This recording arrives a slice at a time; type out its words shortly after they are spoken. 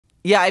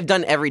Yeah, I've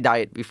done every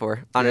diet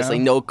before, honestly.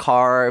 Yeah. No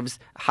carbs,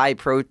 high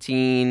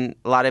protein,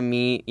 a lot of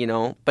meat,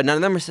 but none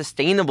of them are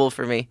sustainable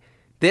for me.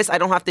 This, I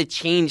don't have to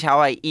change how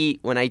I eat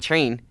when I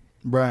train.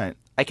 Right.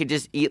 I could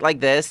just eat like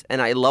this,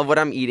 and I love what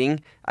I'm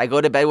eating. I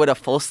go to bed with a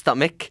full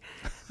stomach.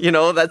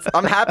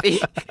 I'm happy.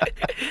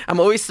 I'm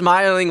always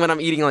smiling when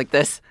I'm eating like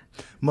this.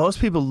 Most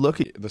people look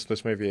at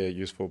This may be a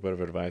useful bit of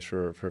advice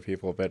for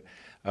people, but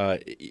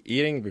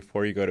eating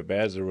before you go to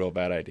bed is a real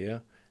bad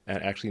idea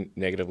and actually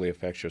negatively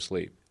affects your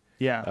sleep.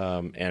 yeah.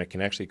 And it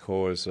can actually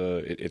cause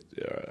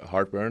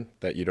heartburn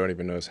that you don't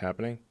even know is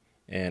happening,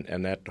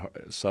 and that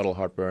subtle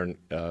heartburn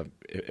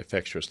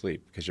affects your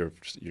sleep because you're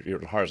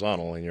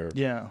horizontal and your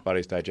Yeah.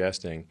 body's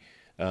digesting.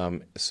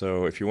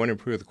 So if you want to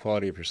improve the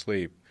quality of your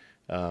sleep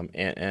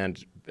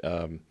and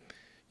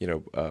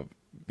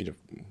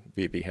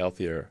be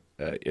healthier,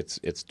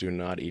 it's do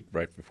not eat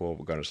right before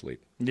we're going to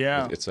sleep.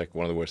 Yeah. It's like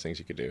one of the worst things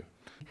you could do.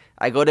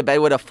 I go to bed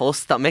with a full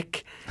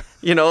stomach.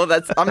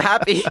 I'm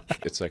happy.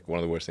 It's like one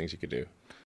of the worst things you could do.